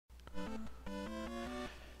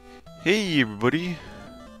Hey everybody,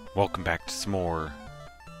 welcome back to some more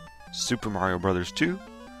Super Mario Bros. 2.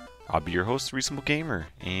 I'll be your host, Reasonable Gamer,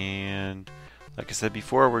 and like I said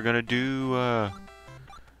before, we're gonna do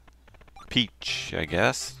Peach, I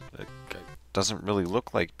guess. It doesn't really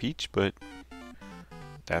look like Peach, but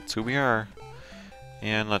that's who we are.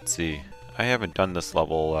 And let's see, I haven't done this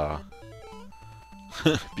level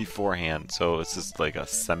beforehand, so it's just like a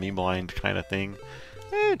semi-blind kind of thing.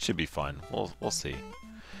 It should be fun. We'll see.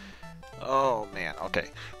 Oh man, okay.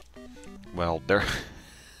 Well, there.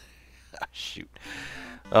 Shoot.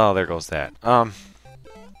 Oh, there goes that. So I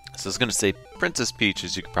was gonna say Princess Peach,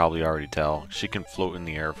 as you can probably already tell, she can float in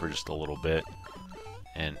the air for just a little bit.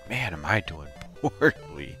 And man, am I doing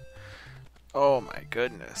poorly. Oh my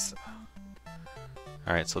goodness.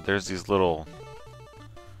 Alright, so there's these little...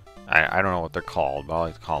 I don't know what they're called, but I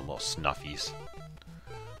like to call them little Snuffies.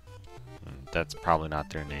 That's probably not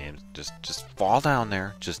their names. Just fall down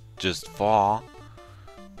there. Just fall.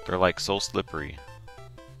 They're like so slippery.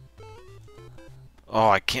 Oh,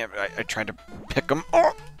 I can't. I tried to pick them.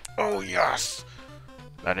 Oh yes.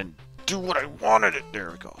 I didn't do what I wanted it. There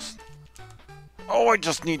it goes. Oh, I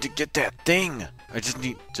just need to get that thing.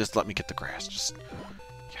 Just let me get the grass.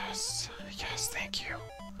 Yes. Thank you.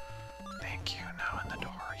 Now in the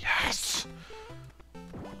door. Yes.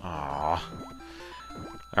 Aww.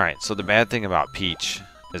 Alright, so the bad thing about Peach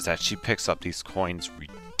is that she picks up these coins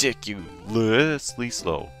ridiculously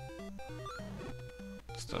slow.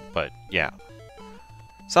 But, yeah.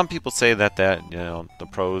 Some people say that, the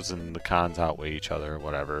pros and the cons outweigh each other or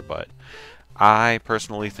whatever, but I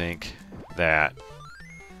personally think that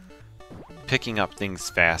picking up things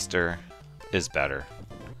faster is better.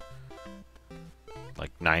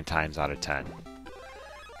 Like 9 times out of 10.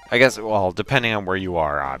 I guess, well, depending on where you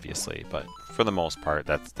are, obviously, but for the most part,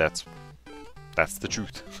 that's the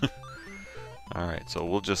truth. Alright, so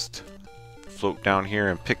we'll just float down here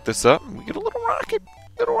and pick this up, and we get a little rocket.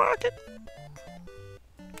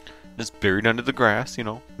 Just buried under the grass, you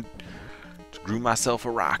know. Just grew myself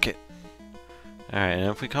a rocket. Alright,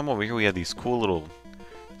 and if we come over here, we have these cool little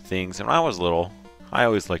things. And when I was little, I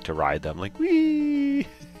always liked to ride them. Like, whee!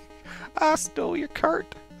 I stole your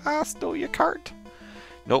cart.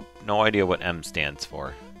 Nope, no idea what M stands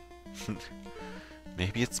for.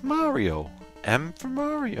 Maybe it's Mario. M for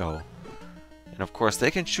Mario. And of course,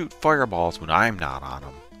 they can shoot fireballs when I'm not on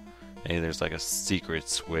them. Maybe there's like a secret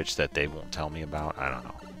switch that they won't tell me about. I don't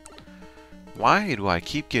know. Why do I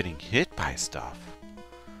keep getting hit by stuff?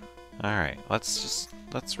 Alright, let's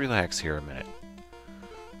relax here a minute.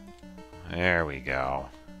 There we go.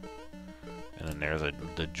 And then there's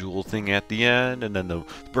the jewel thing at the end, and then the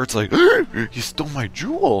bird's like, you stole my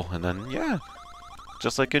jewel! And then, yeah,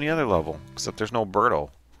 just like any other level, except there's no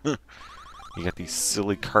Birdo. You got these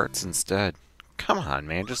silly carts instead. Come on,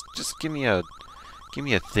 man, just give me a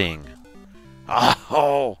thing.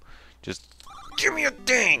 Oh, just give me a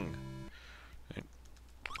thing.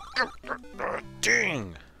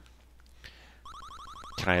 Ding.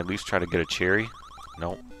 Can I at least try to get a cherry?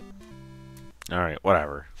 Nope. All right,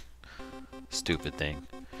 whatever. Stupid thing.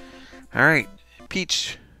 Alright,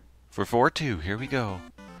 Peach for 4-2. Here we go.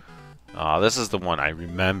 This is the one I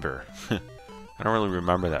remember. I don't really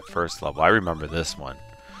remember that first level. I remember this one.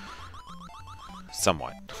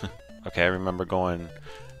 Somewhat. Okay, I remember going...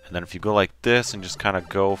 And then if you go like this and just kind of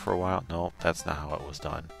go for a while... No, that's not how it was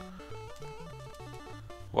done.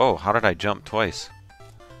 Whoa, how did I jump twice?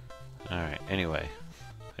 Alright, anyway.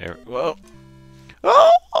 There... Whoa!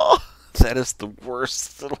 Oh! That is the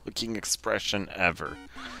worst looking expression ever.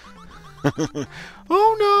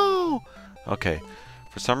 Oh no! Okay,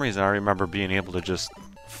 for some reason I remember being able to just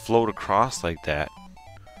float across like that.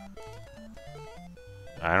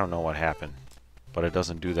 I don't know what happened, but it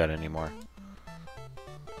doesn't do that anymore.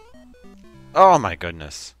 Oh my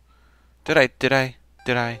goodness. Did I?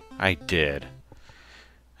 I did.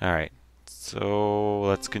 Alright, so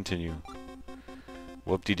let's continue.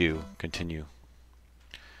 Whoop-de-doo, continue.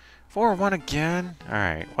 4-1 again?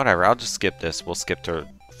 Alright, whatever. I'll just skip this. We'll skip to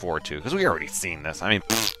 4-2, because we already seen this. I mean,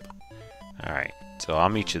 alright, so I'll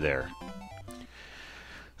meet you there.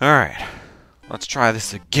 Alright, let's try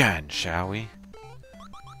this again, shall we?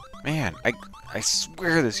 Man, I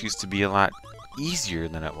swear this used to be a lot easier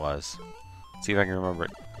than it was. Let's see if I can remember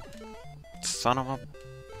it. Son of a...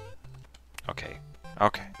 Okay,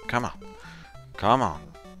 come on.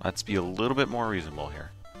 Let's be a little bit more reasonable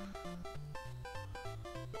here.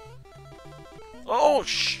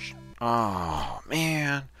 Oh,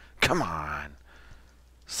 man. Come on.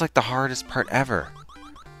 It's like the hardest part ever.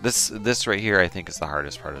 This right here, I think, is the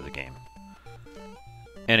hardest part of the game.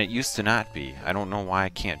 And it used to not be. I don't know why I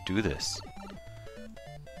can't do this.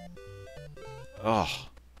 Oh.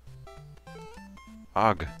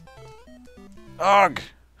 Ugh. Ugh!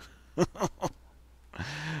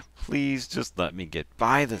 Please just let me get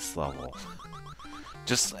by this level.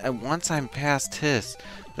 Just once I'm past his,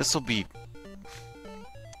 this'll be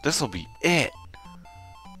it.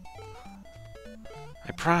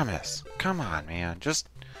 I promise. Come on, man. Just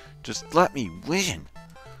let me win.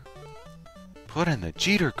 Put in the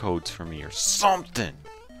cheater codes for me or something.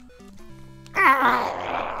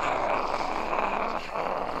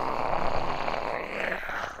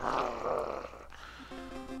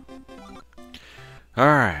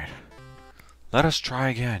 Alright. Let us try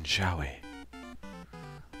again, shall we?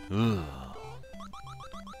 Ugh.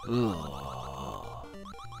 Ugh.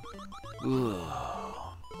 Ugh.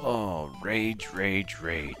 Oh, rage, rage,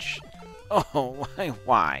 rage. Oh,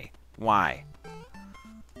 why?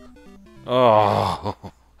 Oh.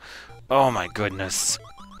 Oh my goodness.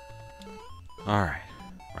 Alright.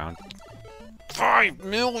 Round 5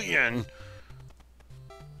 million!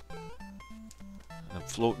 I'm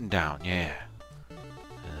floating down, yeah.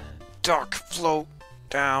 Duck, float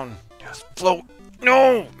down. Just float.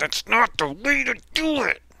 No! That's not the way to do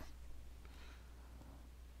it!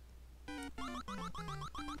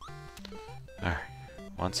 Alright.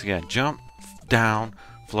 Once again, jump, down,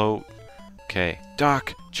 float. Okay.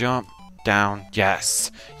 Duck, jump, down.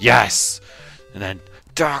 Yes! Yes! And then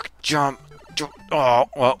duck, jump. Oh,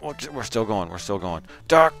 well, we're still going. We're still going.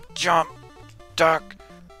 Duck, jump, duck,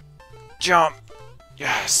 jump.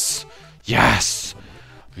 Yes! Yes!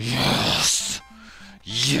 Yes!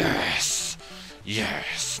 Yes!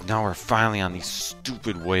 Yes! Now we're finally on these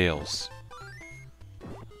stupid whales.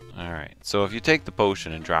 Alright, so if you take the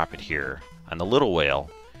potion and drop it here on the little whale,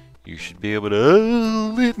 you should be able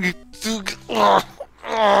to...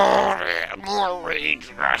 More rage!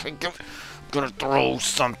 I'm gonna throw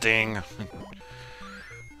something.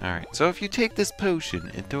 Alright, so if you take this potion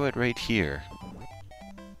and throw it right here,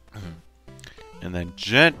 and then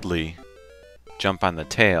gently jump on the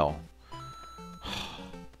tail.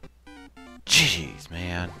 Jeez,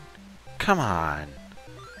 man. Come on.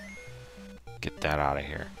 Get that out of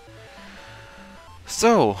here.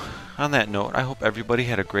 So, on that note, I hope everybody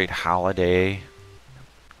had a great holiday.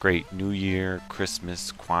 Great New Year,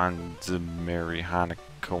 Christmas, Kwanzaa, Merry Hanukkah,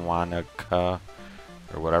 Wanaka,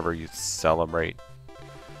 or whatever you celebrate.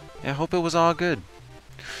 Yeah, I hope it was all good.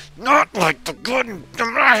 Not like the good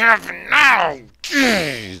that I have now!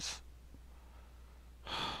 Jeez!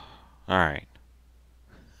 Alright.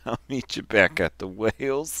 I'll meet you back at the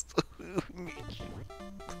whales.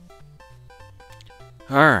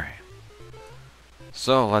 Alright.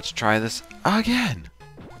 So, let's try this again.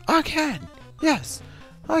 Again! Yes!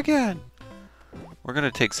 Again! We're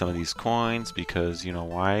gonna take some of these coins because, you know,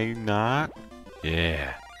 why not?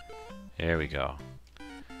 Yeah. There we go.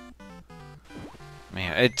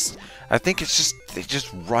 Man, I think it's just, they just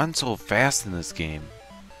run so fast in this game.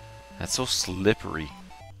 That's so slippery.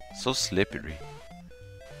 So slippery.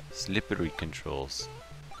 Slippery controls.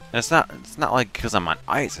 And it's not like because I'm on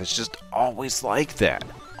ice, it's just always like that.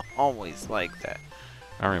 Always like that.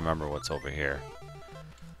 I don't remember what's over here.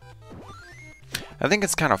 I think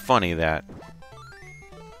it's kind of funny that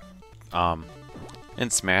in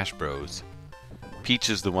Smash Bros, Peach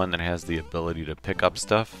is the one that has the ability to pick up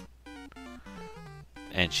stuff.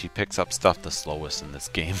 And she picks up stuff the slowest in this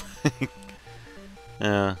game.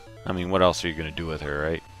 I mean, what else are you gonna do with her,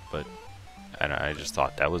 right? But I just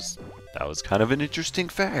thought that was kind of an interesting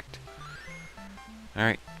fact. All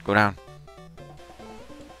right, go down.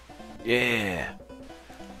 Yeah.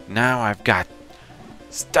 Now I've got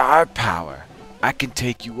star power. I can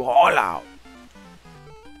take you all out.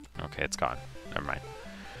 Okay, it's gone. Never mind.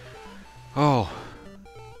 Oh.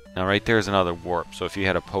 Now right there is another warp, so if you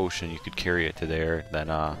had a potion you could carry it to there, then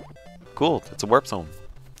cool, that's a warp zone.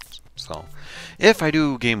 So if I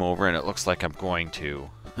do game over and it looks like I'm going to,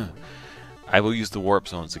 I will use the warp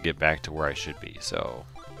zones to get back to where I should be, so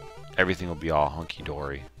everything will be all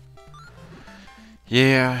hunky-dory.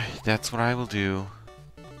 Yeah, that's what I will do.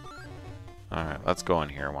 Alright, let's go in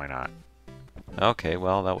here, why not? Okay,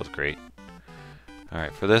 well that was great.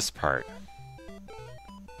 Alright, for this part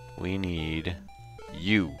we need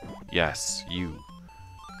you. Yes, you.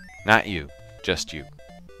 Not you. Just you.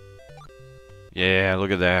 Yeah,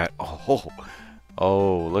 look at that.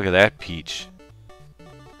 Oh, look at that peach.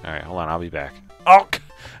 Alright, hold on. I'll be back. Oh,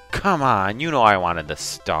 come on. You know I wanted the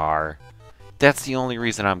star. That's the only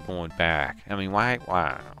reason I'm going back. I mean, why?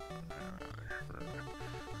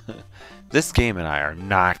 This game and I are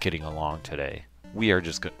not getting along today. We are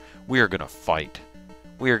gonna fight.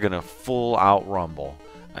 We are gonna full out rumble.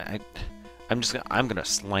 I'm gonna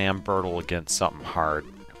slam Bertle against something hard.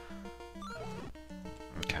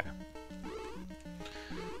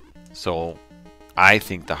 So I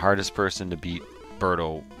think the hardest person to beat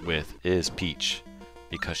Birdo with is Peach,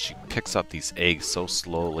 because she picks up these eggs so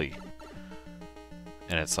slowly.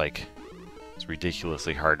 And it's like, it's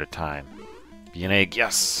ridiculously hard to time. Be an egg,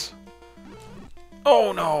 yes!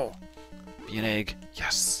 Oh no! Be an egg,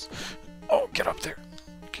 yes! Oh, get up there!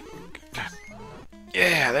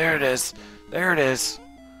 Yeah, there it is! There it is!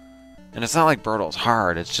 And it's not like Birdo's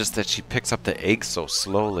hard, it's just that she picks up the eggs so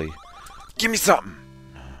slowly. Give me something!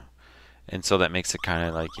 And so that makes it kind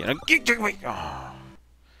of like, you know, oh.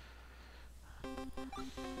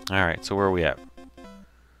 Alright, so where are we at?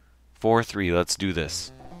 4-3, let's do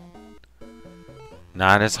this.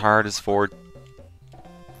 Not as hard as 4-2.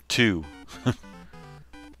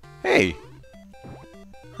 Hey!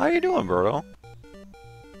 How you doing, Birdo?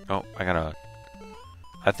 Oh, I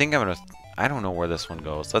think I'm gonna... I don't know where this one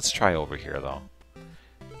goes. Let's try over here, though.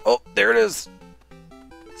 Oh, there it is!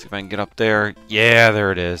 See if I can get up there. Yeah,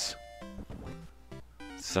 there it is.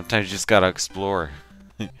 Sometimes you just gotta explore.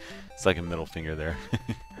 It's like a middle finger there.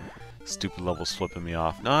 Stupid level's flipping me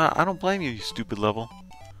off. No, I don't blame you, you stupid level.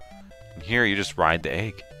 And here, you just ride the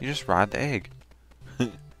egg. You just ride the egg.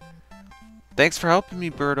 Thanks for helping me,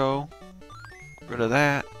 Birdo. Get rid of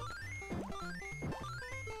that.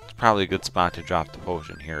 It's probably a good spot to drop the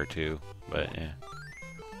potion here, too. But, yeah.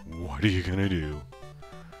 What are you gonna do?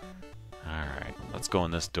 Alright, let's go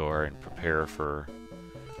in this door and prepare for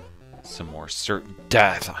some more certain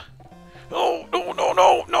death. Oh, no, no,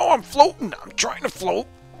 no, no, I'm floating. I'm trying to float.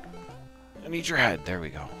 I need your head. There we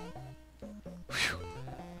go. Whew.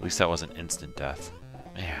 At least that wasn't instant death.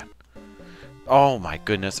 Man. Oh my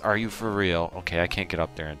goodness, are you for real? Okay, I can't get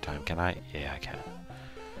up there in time, can I? Yeah, I can.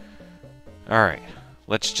 Alright.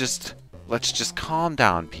 Let's just calm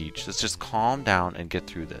down, Peach. Let's just calm down and get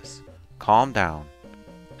through this. Calm down.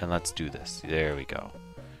 And let's do this. There we go.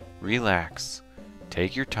 Relax.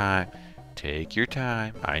 Take your time. Take your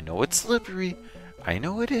time. I know it's slippery. I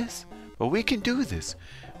know it is. But we can do this.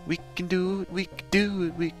 We can do it. We can do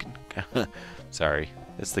it. We can... Sorry.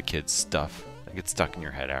 It's the kids' stuff. It gets stuck in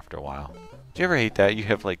your head after a while. Do you ever hate that? You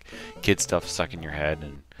have, like, kid stuff stuck in your head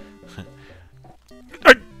and...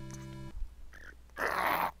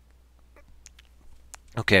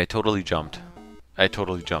 Okay, I totally jumped. I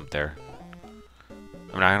totally jumped there.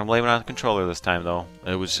 I'm not gonna blame it on the controller this time, though.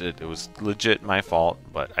 It was legit my fault,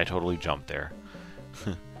 but I totally jumped there.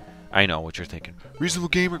 I know what you're thinking. Reasonable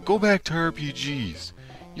gamer, go back to RPGs.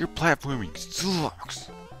 Your platforming sucks.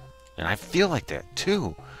 And I feel like that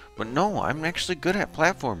too. But no, I'm actually good at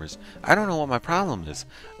platformers. I don't know what my problem is.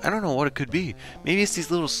 I don't know what it could be. Maybe it's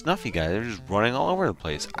these little Snuffy guys. They're just running all over the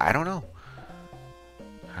place. I don't know.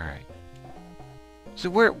 All right. So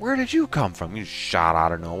where did you come from? You shot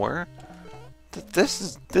out of nowhere.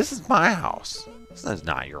 This is my house. This is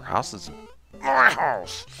not your house. This is my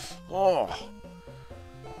house. Oh.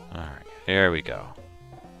 Alright, there we go.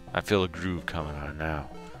 I feel a groove coming on now.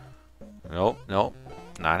 Nope, nope.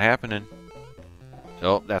 Not happening.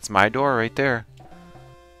 Nope, that's my door right there.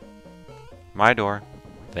 My door.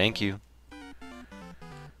 Thank you.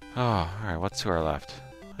 Oh, alright, what's to our left?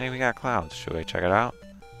 Hey, we got clouds. Should we check it out?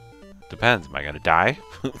 Depends. Am I gonna die?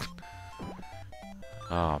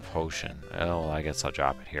 Oh, potion. Oh, well, I guess I'll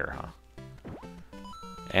drop it here, huh?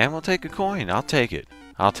 And we'll take a coin. I'll take it.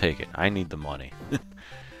 I'll take it. I need the money.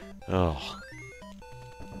 Oh.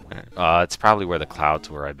 It's probably where the clouds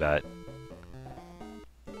were, I bet.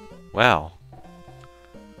 Well.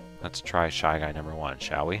 Let's try Shy Guy number 1,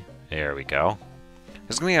 shall we? There we go.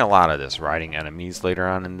 There's going to be a lot of this, riding enemies later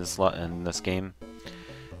on in this game.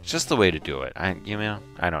 It's just the way to do it. I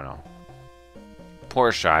don't know.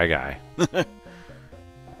 Poor Shy Guy.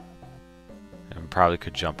 And probably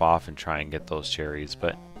could jump off and try and get those cherries,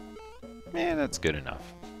 but that's good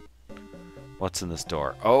enough. What's in this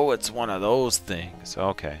door? Oh, it's one of those things.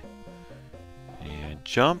 Okay. And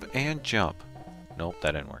jump and jump. Nope,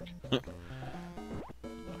 that didn't work.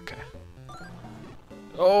 Okay.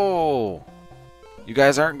 Oh! You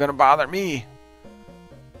guys aren't gonna bother me.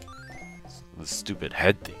 The stupid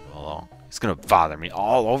head thing. Well, it's gonna bother me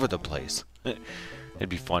all over the place. It'd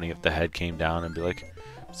be funny if the head came down and be like,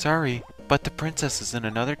 sorry, but the princess is in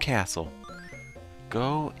another castle.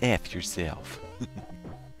 Go F yourself.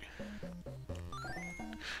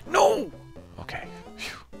 No! Okay.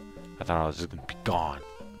 Phew. I thought I was just gonna be gone.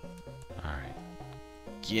 Alright.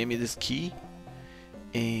 Give me this key.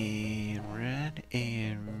 And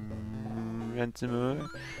run some more.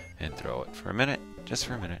 And throw it for a minute. Just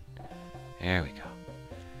for a minute. There we go.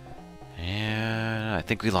 And I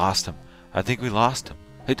think we lost him. I think we lost him.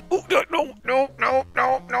 Oh, no, no, no, no,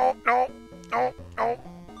 no, no, no, no.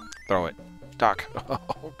 Throw it. Duck.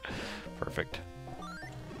 Perfect.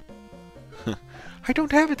 I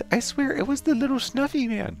don't have it. I swear it was the little Snuffy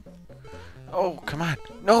man. Oh, come on.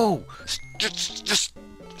 No! Just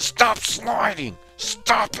stop sliding!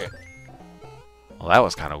 Stop it! Well, that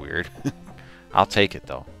was kind of weird. I'll take it,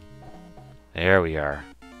 though. There we are.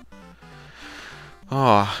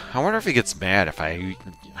 Oh, I wonder if he gets mad if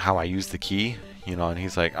how I use the key. You know, and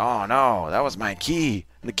he's like, oh no, that was my key.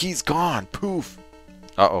 And the key's gone. Poof.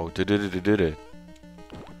 Uh-oh. Did.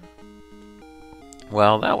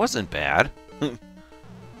 Well, that wasn't bad.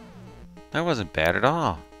 That wasn't bad at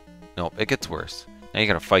all. Nope, it gets worse. Now you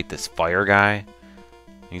gotta fight this fire guy.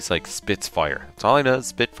 He's like spits fire. That's all he does,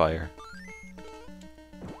 spit fire.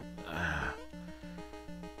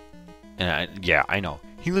 Yeah, I know.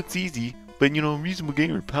 He looks easy, but you know, a reasonable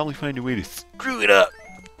gamer would probably find a way to screw it up.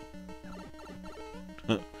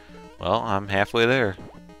 Well, I'm halfway there.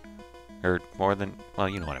 Or more than, well,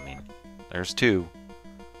 you know what I mean. There's two.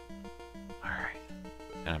 Alright.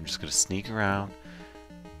 And I'm just gonna sneak around.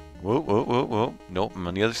 Whoa. Nope, I'm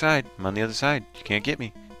on the other side. I'm on the other side. You can't get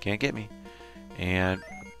me. Can't get me. And...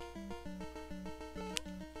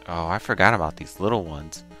 oh, I forgot about these little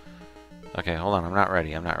ones. Okay, hold on. I'm not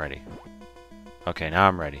ready. I'm not ready. Okay, now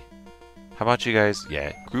I'm ready. How about you guys?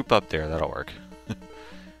 Yeah, group up there. That'll work.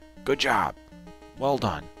 Good job. Well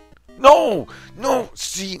done. No! No!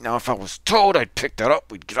 See, now if I was Toad, I'd pick that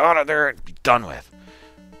up. We'd get out of there and be done with.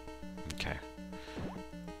 Okay.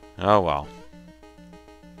 Oh, well.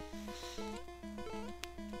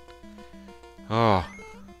 Oh.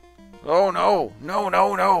 Oh, no.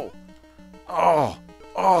 No.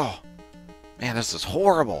 Oh. Man, this is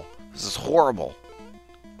horrible. This is horrible.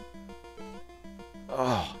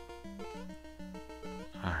 Oh.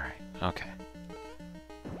 Alright, okay.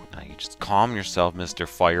 Now you just calm yourself, Mr.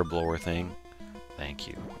 Fire Blower thing. Thank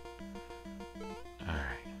you.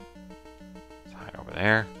 Alright. Let's hide over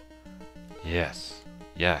there. Yes.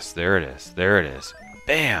 Yes, there it is. There it is.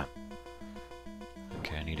 Bam!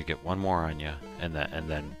 Okay, I need to get one more on you. And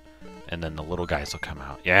then the little guys will come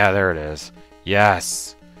out. Yeah, there it is.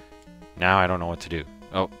 Yes! Now I don't know what to do.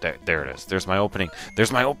 Oh, there it is. There's my opening.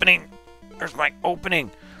 There's my opening! There's my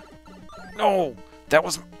opening! No! That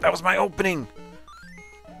was my opening!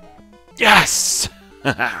 Yes!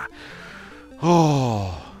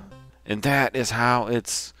 Oh! And that is how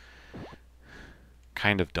it's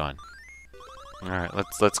kind of done. Alright,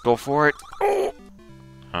 let's go for it. Oh!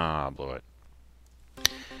 Ah, blew it.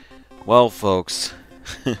 Well, folks,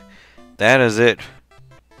 that is it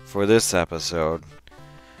for this episode.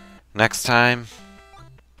 Next time,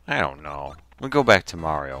 I don't know. We'll go back to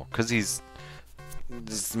Mario, because this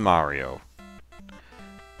is Mario.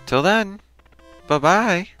 Till then,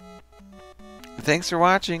 bye-bye. Thanks for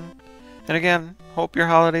watching. And again, hope your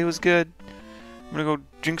holiday was good. I'm gonna go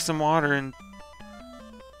drink some water and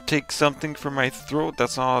take something for my throat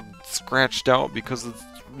that's all scratched out because of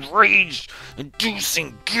this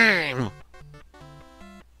rage-inducing game.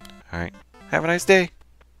 Alright, have a nice day.